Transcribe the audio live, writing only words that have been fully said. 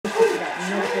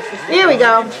Here we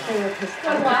go.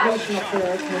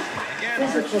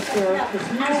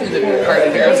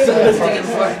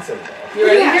 You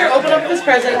ready? Here, open up this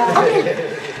present.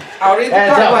 I'll read the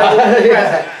card while you open the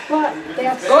present.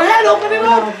 Go ahead, open it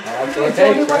up.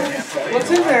 What's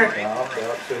in there?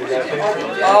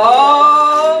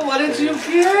 Oh, what did you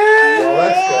get?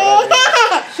 Well, that's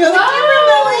good. Show the camera,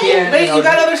 Lily. Wait, you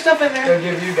got other stuff in there. They'll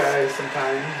give you guys some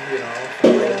time, you know.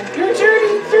 You're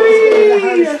turning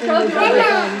 3.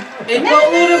 A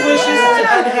boatload of wishes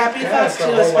and happy thoughts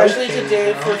too, especially to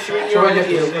Dave for 3-year-old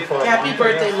you. Happy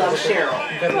birthday, love, Cheryl.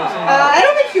 I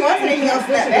don't think she wants anything else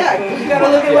in that bag. You gotta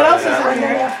look at what else is in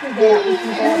here.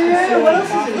 Yeah, what else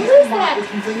is in here? Who is that?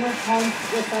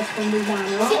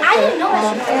 See, I didn't know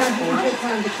that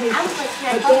she was. I was like,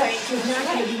 can I cover it?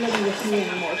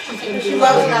 She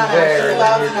loves Nana. She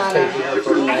loves Nana.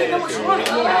 I didn't know what she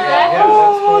wanted.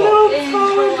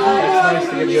 It's nice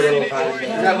to give you a little time.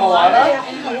 Is that Moana?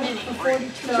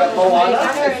 Is that Moana?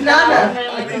 It's Nana.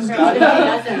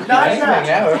 Nana.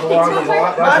 Yeah, that's a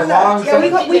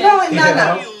long We call it Nana.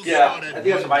 Yeah, I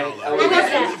think that's my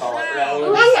elementary call it.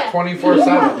 24/7,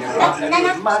 you know.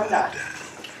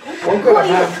 We're good. I'm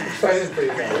excited for you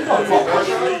guys.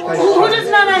 Who does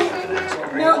Nana?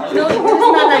 No, who does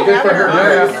Nana? Good for her.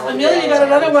 Amelia, you got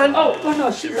another one. Oh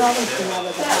no, she's always been out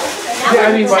of that. Yeah, I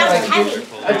mean, but like,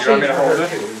 a change for her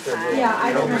too. Yeah,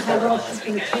 I don't know how well she's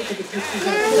going to take it because she's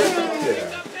not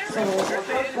so,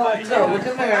 but So, look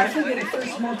at I there. figured the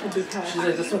first month would be tough. She's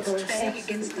like, this one's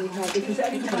because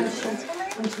every time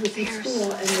when she was in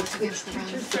school and they switched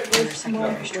teachers, the first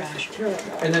month was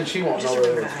terrible. And then she won't know what's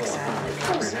going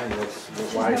on.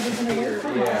 Why she's here.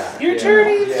 Yeah. You're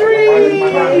turning 3.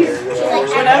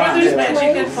 Whenever there's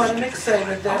magic and fun and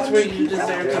excitement, that's where you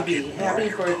deserve to be. Happy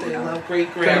birthday, love, great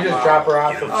Can you just grandma. drop her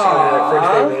off from first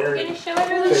day there?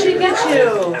 What did she get you?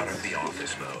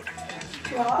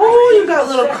 Oh, you got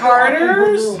little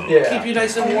Carters. Yeah. Keep you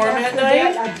nice and warm at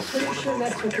night. I'm pretty sure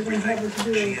that's what they're going to have her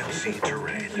to do.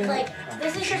 Like,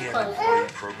 this is your clothes.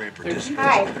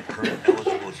 Hi.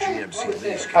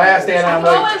 I asked Anna,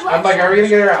 I'm like, are we gonna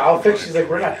get her an outfit? She's like,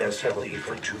 we're not those type of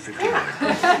people. The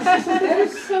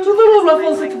little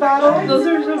ruffles like bottle. Those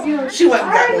are so cute. She went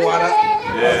and got Moana.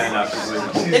 Yeah, not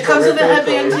completely. It comes with a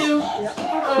headband too.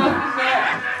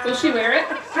 Will she wear it?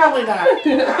 Probably not.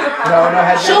 No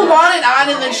headband. She'll want it on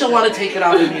and then she'll want to take it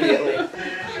off immediately.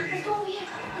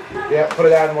 Yeah, put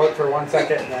it on for 1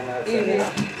 second and then that's it.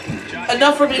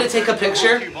 Enough for me to take a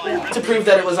picture to prove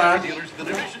that it was on. You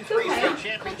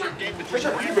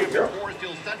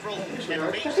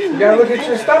gotta look at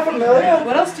your stuff, Amelia.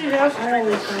 What else do you have?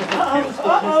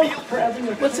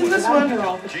 What's in this one?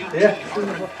 Yeah.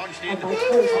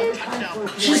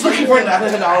 She's looking for another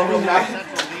in all room now.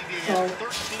 Yeah,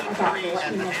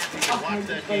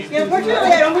 unfortunately,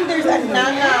 I don't think there's a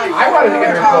Nana. I wanted to get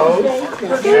her clothes.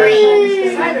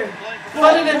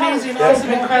 Fun and amazing,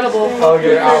 awesome, incredible. Oh,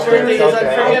 your Your birthday is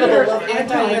outfits, okay. unforgettable. Love, Aunt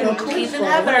Diane, Uncle Keith, and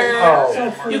Heather.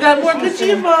 Oh, You got more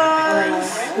pajamas.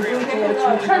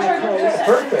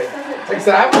 perfect. Like I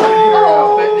said, I wanted to get her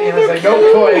outfit, and Anna's like, no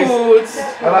toys.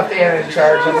 I left Anna in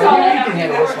charge. I'm like, you can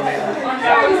handle this one, Anna.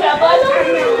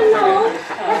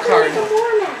 Card.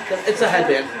 It's a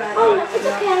headband.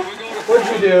 What'd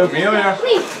you do? Amelia.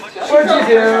 What'd you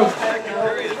do?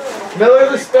 Miller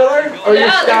the Spiller? Or you're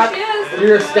Yeah, Scott? there she is.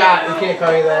 You're Scott. We can't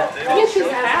call you that. I think she's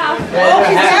half. Yeah,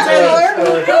 she's half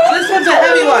Miller. This one's a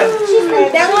heavy one.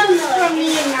 That one's from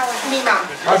me and Mima.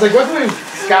 I was like, what's the name?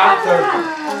 Scott or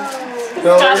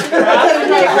Spiller?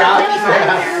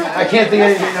 Yeah. I can't think of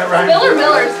anything that rhymes. Miller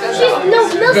Miller's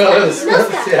good. Miller's.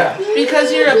 Yeah.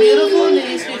 Because you're a beautiful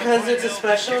niece, because it's a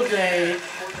special day.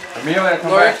 Amelia,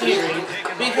 come Laura back. Keating.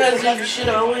 Because you should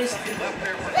always...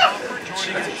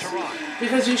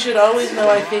 Because you should always know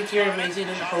I think you're amazing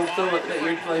and hope that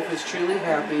your life is truly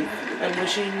happy. I'm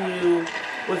wishing you,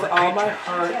 with all my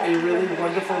heart, a really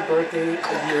wonderful birthday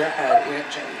and year ahead, Aunt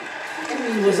Jenny.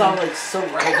 It was all like so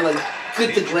bright, like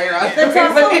good to glare on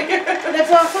everybody.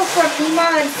 That's also from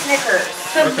Mima and Snickers.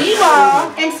 From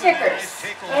Mima And Snickers.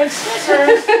 and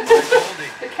Snickers.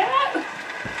 The cat.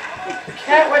 The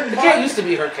cat went The cat used to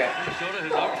be her cat.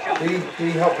 Did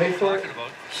he help pay for it?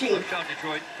 She.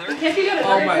 Can't you get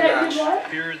Oh my gosh.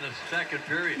 Here in the second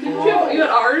period. You had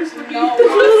ours? Yeah,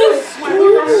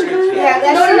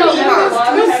 that's from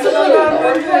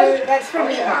Mima. That's from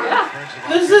Mima.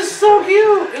 This is so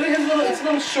cute. It has it's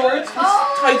little shorts with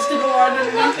tights to go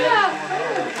underneath it.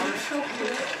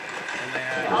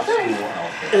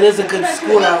 It is a good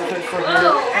school outfit for her. That's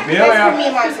from Amelia.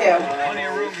 Mima too. Plenty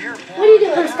of room here. What are you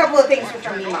doing? There's a couple of things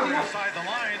from Mima. Inside the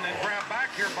line, then grabbed back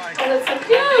here by that's so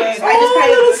cute.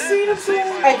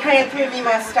 I kind of threw me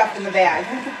my stuff in the bag.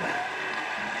 For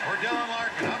Dylan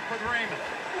Larkin, up with Raymond.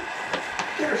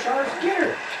 Get her, Shars, get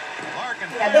her. Larkin.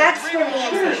 Yeah, that's from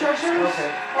Auntie. Get her, Shars.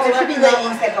 Okay. And there should be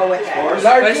leggings that go with it.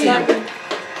 I see. Larkin.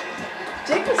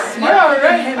 Take a smart. Yeah,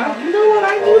 right. You know what?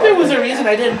 I knew there was a reason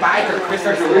I didn't buy her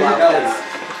Christmas little outfits.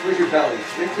 Where's your belly?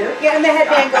 Right here? Yeah, and the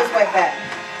headband goes with it.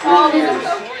 Oh, these are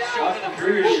so cute.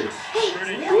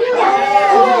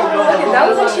 That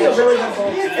was actually a really good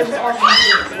goal. You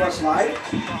want to slide? Oh,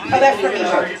 that's for me.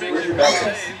 Where's your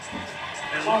belly?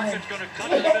 And Larkin's going to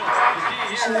cut it off.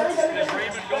 And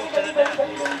Raymond goes to the net.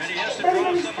 And he has to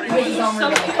draw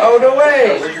somebody. Oh, no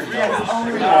way. Where's your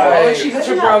belly? Oh, she has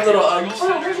her brown little Uggs.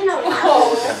 Oh, where's your note?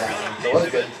 That was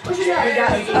good. Where's your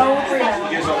note? Oh, for You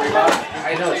get some rebound?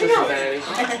 I know it's just vanity.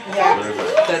 Yeah.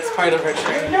 That's part of her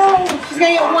training. No, she's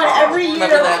gonna get one every year.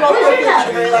 Remember that? 12 points,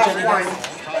 the very last one.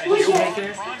 Where's your note?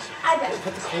 Maker? I bet.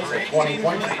 20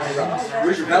 points.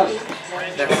 Where's your belly?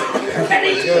 That's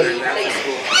way good in that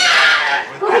school.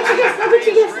 Go get your gift. Go get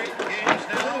your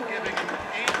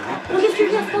gift. Go get your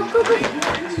gift.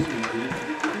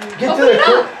 Go, go,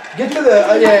 go. Get to the,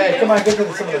 yeah, come on, get to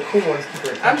some of the cool ones. Keep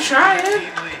her. I'm trying.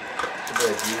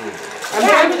 I'm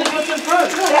happy to put in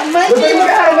front. That might Look be at the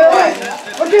that, one.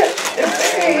 Look at it. It's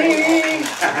big.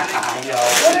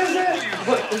 What is it?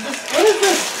 What is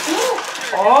this?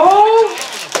 Oh!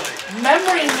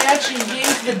 Memory matching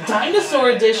games, the dinosaur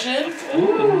edition.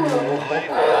 Ooh.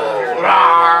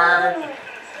 Rawr.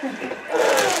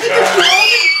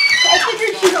 I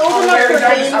figured she's old enough for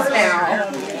games now.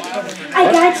 I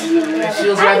got you. It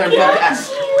feels rather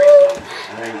book-esque.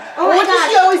 Oh, what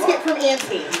does she always get from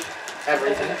Auntie?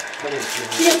 Everything.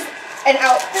 She gets an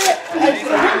outfit, a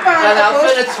An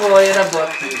outfit, a toy, and a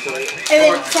book usually. and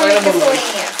then something a movie.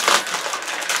 miscellaneous.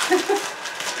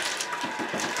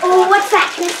 Oh, what's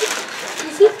that? Can I see? Can I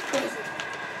see? What is it?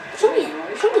 Show me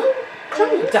it. Show me. Show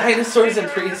me. Dinosaurs in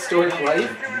prehistoric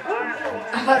life.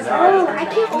 Oh, I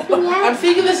can't open I'm yet.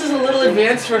 thinking this is a little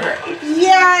advanced for her.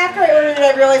 Yeah, after I ordered it,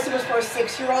 I realized it was for a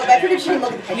 6-year-old, but I figured she didn't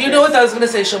look at the pictures. You know what I was going to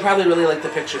say? She'll probably really like the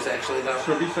pictures, actually, though.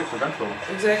 She'll be 6 eventually.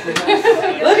 Exactly.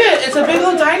 Look at it. It's a big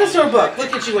old dinosaur book.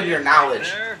 Look at you and your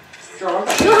knowledge. You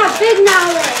have big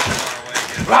knowledge.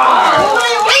 Oh, my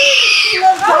she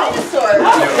loves dinosaurs.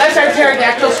 That's our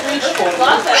pterodactyl screech.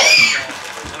 Love it.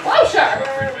 Why, sure.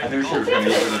 I knew she was going to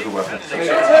use it as a weapon. I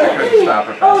couldn't stop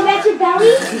her. Oh, that's your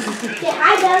belly? Say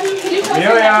hi, belly. Can you show me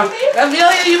Amelia.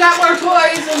 Amelia, you got more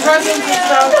toys and presents and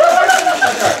stuff.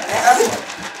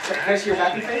 Can I see your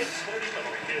happy face?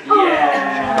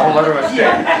 Yeah. Don't let her escape.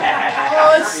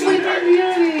 Oh, it's Sleeping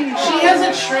Beauty. She has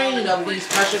a train of these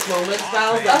precious moments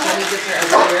dolls that Jenny gets her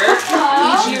every year.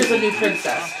 Each year is a new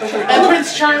princess. And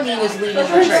Prince Charming is leading the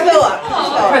Prince train. Philip.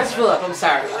 Prince Philip, I'm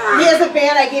sorry. He has a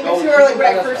band. I gave it to her like when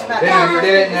I first met him.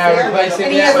 They didn't replace him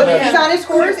And he yet has with he's a... on his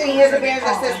horse and he has a band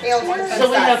that says Hail to the So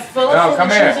we have Princess. Philip No, come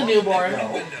when here. she's a newborn.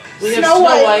 We have Snow Snow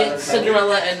White. White,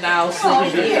 Cinderella, and now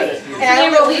Sleeping Beauty. And Do I they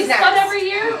don't know who's release one next. every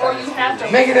year, or you have to?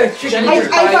 Make it a chicken. Jenny-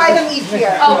 I buy them each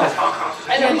year. Oh,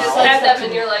 and then you just have them,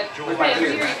 and you're like, okay,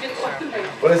 every year you get one.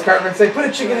 What does Cartman say? Put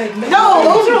a chicken egg. No,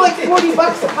 those are like $40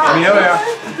 a pop. Amelia.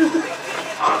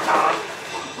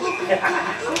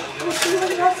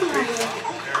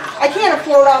 I can't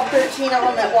afford all 13 of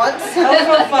them at once.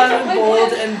 Helpful, fun,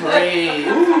 bold, and brave.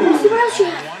 Let's see what else you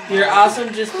have. You're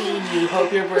awesome just being you.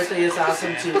 Hope your birthday is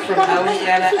awesome too. From Ellie,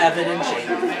 Anna, Evan, and Jane.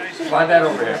 Slide that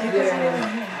over here.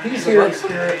 He's here in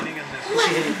spirit. Is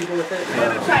she hitting people with it?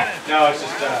 No, it's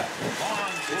just,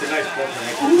 it's a nice book.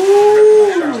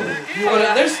 You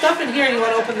wanna, there's stuff in here. You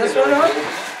want to open this one up? I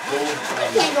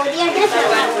can't go there. That's not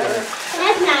that one.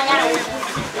 That's not that one.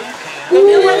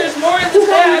 Amelia, there's more in this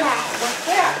bag.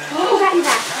 Who got you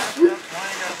that?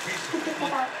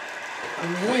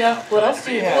 Amelia, what else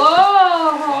do you have?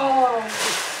 Whoa!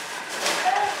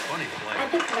 I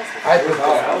picked the rest of I put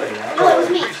all that out. it. No, it was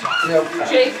me. Yep.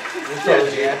 Jake. I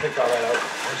picked all that out.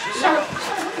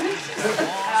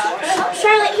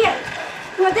 Charlotte, here.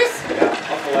 You want this?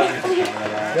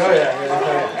 Oh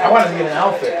yeah. I wanted to get an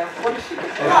outfit.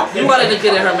 You wanted to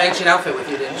get in her matching outfit with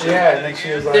you, didn't you? Yeah, and then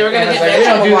she was like, They were gonna Anna's get like, we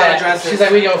don't do matching that. dresses. She's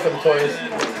like, we go for the toys.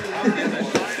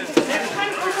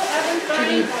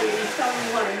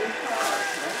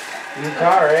 New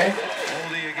car, eh?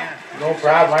 No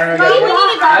problem. I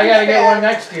gotta get one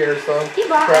next year, so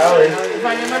probably. If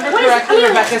I remember correctly,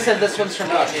 Rebecca said this one's from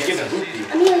me.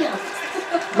 Amelia.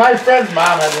 My friend's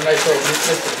mom has a nice little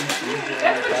Mitsubishi.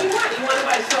 That's what you want. You want to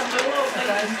buy some little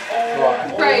things. Well,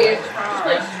 Right.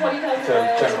 Like 20,000 to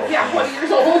miles. general. Yeah, 20 years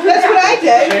old. That's what I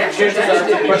did.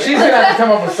 But she's gonna have to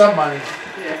come up with some money.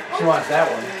 She wants that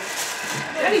one.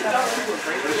 Jenny's done.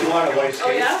 want a white Oh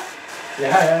skate? yeah?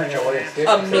 Yeah, what is it?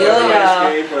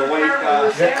 Amelia,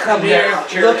 come here.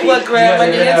 Look what Grandma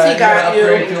Nancy got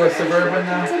Upgrade you. to a Suburban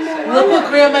now? Look what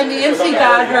Grandma Nancy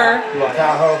got her. You want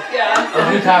Tahoe? Yeah.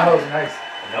 The new Tahoe's nice.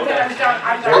 Oh, Very good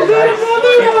nice.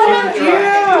 mother,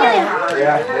 yeah.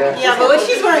 Yeah. Yeah, but what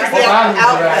she's wearing is the Well, mom needs a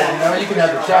ride, outfit. you know? You can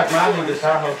have the truck, mom needs the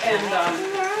Tahoe.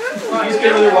 He's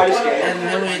giving her white skate. And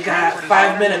then we got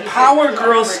 5-minute Power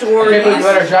Girl I stories can't believe you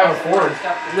let her drive a Ford.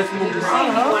 with movies.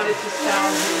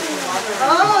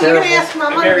 Oh, you're gonna ask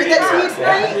Mama to read that to me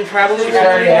tonight? We probably She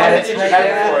already had it. tonight.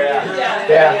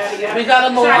 Yeah. We got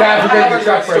a God Milwaukee forbid Power the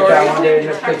truck Girl breaks down one story. day and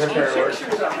just takes her car to work.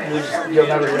 You'll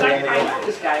never hear that again.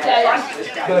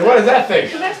 Yeah. You're like, what is that thing?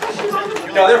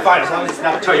 No, they're fine as long as it's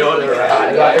not Toyota or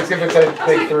It's if it's a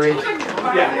big 3.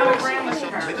 Yeah.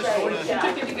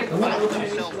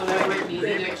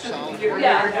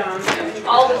 Yeah.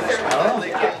 All the services.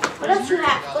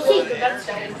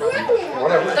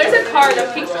 Whatever. There's a card,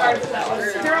 a pink card for that one.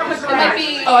 It might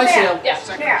be. Oh, I see him. Yeah.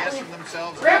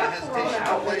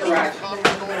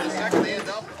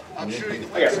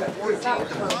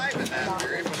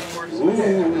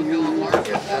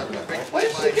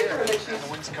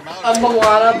 A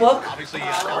Moana book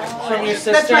from your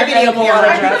sister. That's my and video a Moana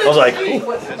camera. dress. I was like,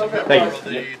 thank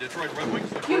you.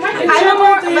 I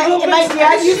don't know, my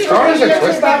dad used to Stars read are it with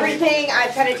twisted. everything,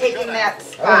 I've kind of taken that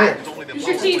spot. It's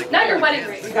your teeth, not your wedding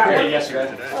ring. Yeah, yes, you guys.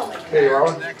 Here you are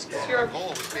one. Your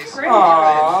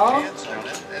Aww.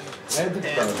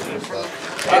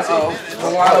 Uh-oh.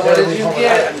 Moana, what did you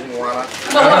get?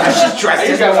 Moana, she's dressed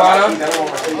as Moana.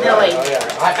 Really.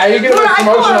 I get Well, a I pull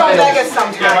promotional her on items. Vegas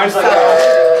sometimes, mine's like so.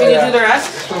 Can you do the rest?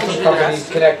 From some companies,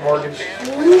 Connect Mortgage,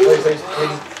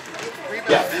 PlayStation.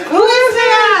 Who is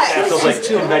that? Yeah, so like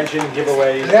convention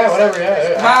giveaways. Yeah, whatever,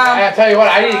 yeah. Mom, I tell you what, I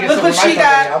need to get look some what of my she company.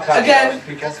 got. I'll pass it Again. on to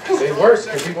people. They work. The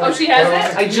people Oh, she has it?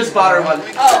 I just bought her one.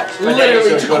 Oh.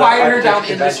 Literally to quiet her down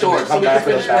in the store so we can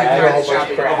finish my private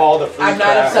shopping. Of all the free I'm not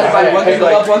crap. upset about one thing,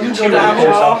 love one thing, go down.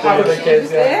 All how the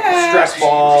kids, yeah. Stress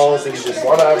balls and just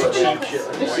Whatever. cheap shit.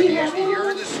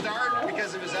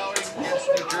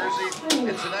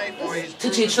 To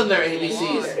teach them their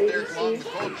ABCs.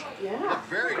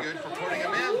 Very good for putting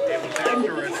him in. It was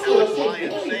after an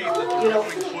outliant save that the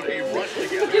referee put a rush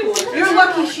together. You're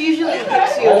lucky, she usually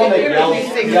picks you. All one that If you're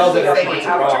yells at her using puts it the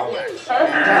wrong.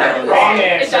 Wrong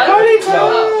answer. It does? No,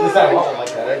 this time I want one like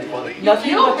that. That'd be funny.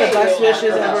 Nothing but the best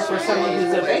wishes ever for someone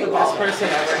who's the best person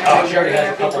ever. Oh, she already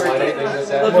has a couple line things like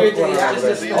that. Love your days just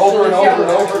as special Over and as over and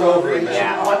yours. over and over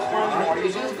again.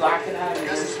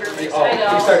 Oh, I you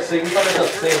know. start singing, you start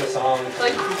singing the song.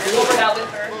 Like, over and out with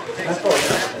her.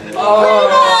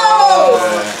 Oh,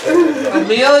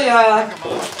 Amelia.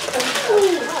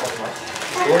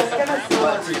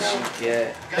 What did she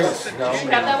get? Did you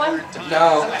have that one?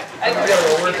 No.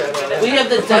 We have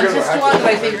the dentist one, and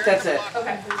I think that's it.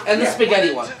 Okay. And the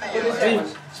spaghetti one. A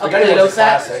Spaghetti Play-Doh was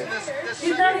set. classic.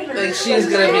 Like, she's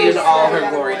gonna be in all her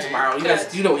glory tomorrow. You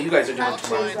know what you guys are doing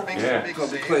tomorrow. Yeah. You're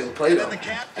gonna be playing with Play-Doh.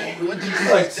 Yeah,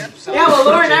 well,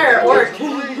 Laura and I are at work.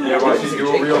 Yeah, why don't you do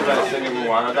a real fast thing in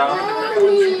Moana down?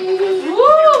 Ooh,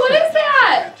 what is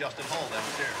that?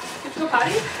 It's so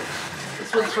potty?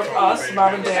 This one's from us,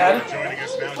 Mom and Dad.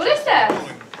 What is that?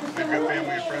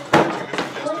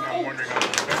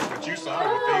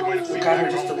 Got her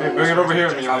just a Hey, little bring it over here,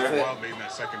 Amelia. outfit.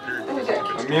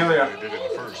 Amelia.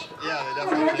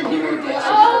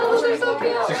 Oh, those are so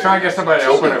cute. She's trying to get somebody to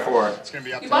open it for her.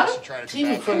 You bought them?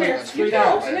 Team for like $3.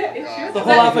 The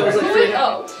whole outfit was like $3.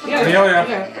 Oh, Amelia.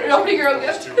 you're opening your own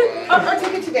gift. I'll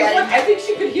take it to Daddy. I think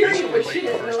she could hear you, but she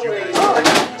didn't know where you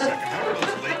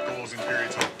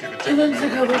And then to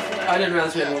go with, I didn't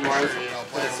realize we had one more. I was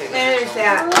gonna say that. There's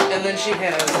that. And then she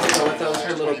has, to go with those,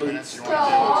 her little boots.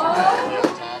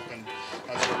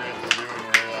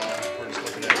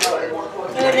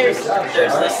 And then there's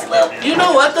this little. You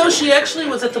know what though? She actually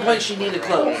was at the point she needed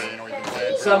clothes.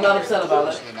 So I'm not upset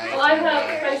about it. Well, I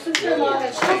have, my sister-in-law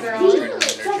has 2 girls.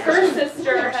 Her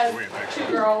sister has 2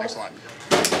 girls.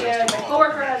 And my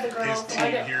coworker has a girl. So I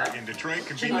get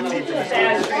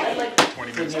sad. I'm like,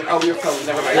 Oh, you're filming,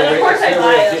 never mind. and of course I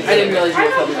buy it. I didn't realize you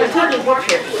were filming.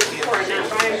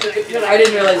 I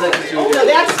didn't realize that was you. No,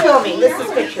 that's filming. This is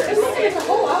pictures.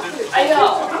 I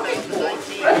know.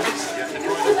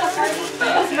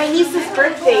 It's my niece's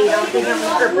birthday. You know, for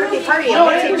her birthday party. I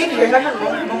want to take pictures. I'm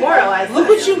gonna memorialize. Look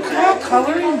what you got,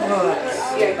 coloring books.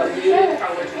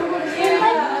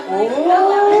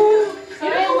 Oh.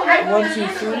 1, 2,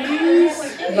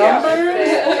 3,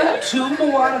 numbers, 2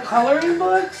 Moana coloring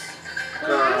books.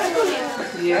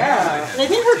 Yeah. And I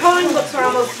think her coloring books are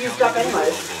almost used up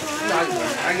anyways.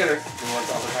 I get her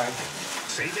once all the time.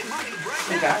 We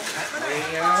got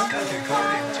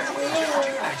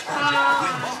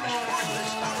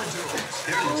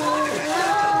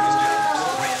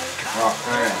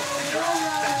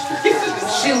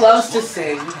She loves to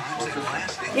sing.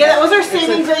 Yeah, that was her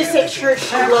saving grace at church.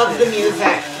 She loved the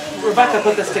music. Rebecca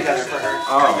put this together for her.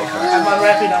 Oh, okay. I'm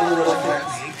unwrapping all the little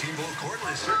things.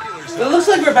 It looks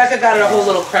like Rebecca got her a whole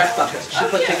little craft bucket she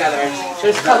put together.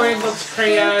 There's coloring books,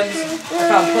 crayons. I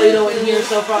found Play-Doh in here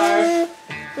so far.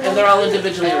 And they're all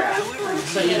individually wrapped.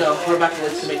 So you know, Rebecca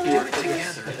likes to make you work for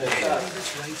this.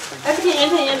 I think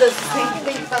Anthony does the same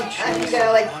thing sometimes. You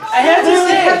gotta like, I have to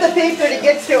literally say, cut the paper to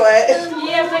get to it.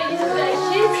 Yeah, but she's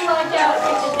like out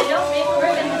because they don't make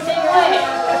ribbon the same way.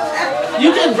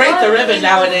 you can break the ribbon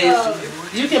nowadays.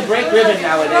 You can break ribbon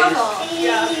nowadays.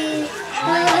 Yeah.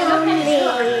 I know kind of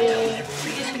yeah,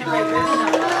 you see the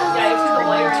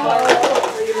wire and wire.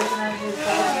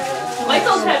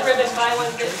 Michael's had ribbon buy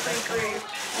one get free.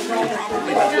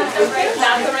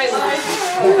 Not the right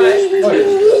one.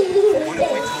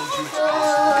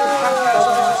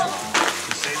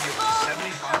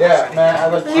 Yeah, man, I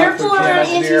looked Careful up to around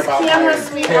Jim Engineer Angie's about camera, my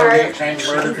sweetheart. tailgate trying to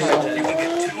murder people.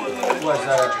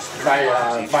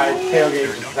 My tailgate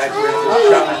just like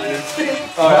shot at me.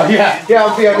 Oh yeah,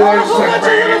 I'll be under there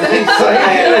just like,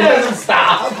 it doesn't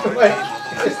stop. Like,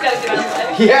 Just gotta get on the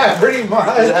leg. yeah, pretty much.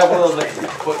 Does it have one of those like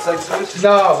foot side switches?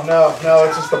 No,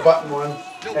 it's just the button one.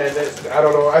 And I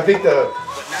don't know. I think the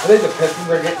pistons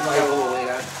are getting like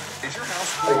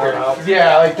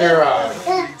they're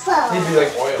need to be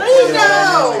like oil. What do you know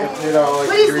what I mean? Like, like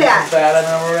What is grease that? and fat in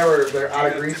them or whatever. They're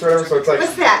out of grease or whatever. So it's like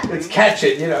What's that? it's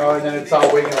catching, and then it's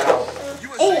all wigging out.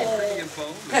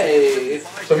 Hey.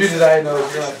 So if you design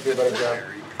those, you're gonna have to do a better job.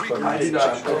 So, I do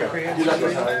not. okay. Do that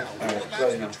this time. Alright, so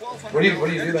you know. What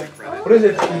do you do then? What is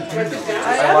it?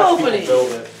 I am opening.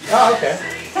 Build it. Oh,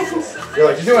 okay.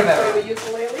 You're doing that.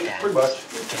 Pretty much.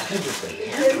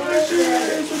 Interesting.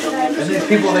 And these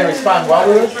people, they respond well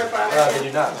to this? They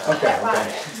do not. Okay.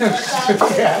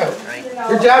 Yeah.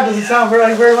 Your job doesn't sound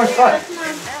very much fun.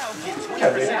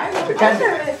 It can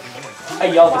be. I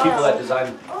yell at the people that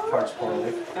design parts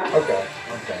poorly. Okay.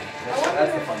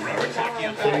 That's the fun part.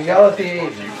 So you yell at the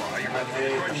Asian.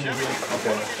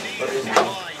 Okay.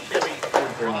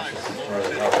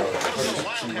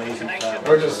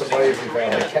 We're just some lazy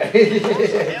family. I've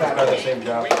had the same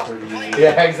job for 30 years.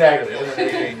 Yeah, exactly.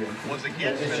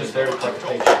 It's just very quick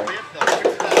paycheck.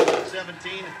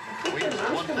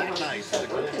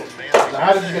 Now,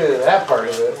 how did you get into that part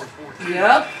of it?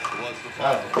 Yep.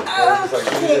 I don't know. Just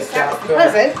like, you just got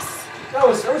Presents. I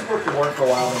was working for a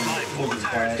while in movies.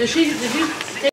 Did you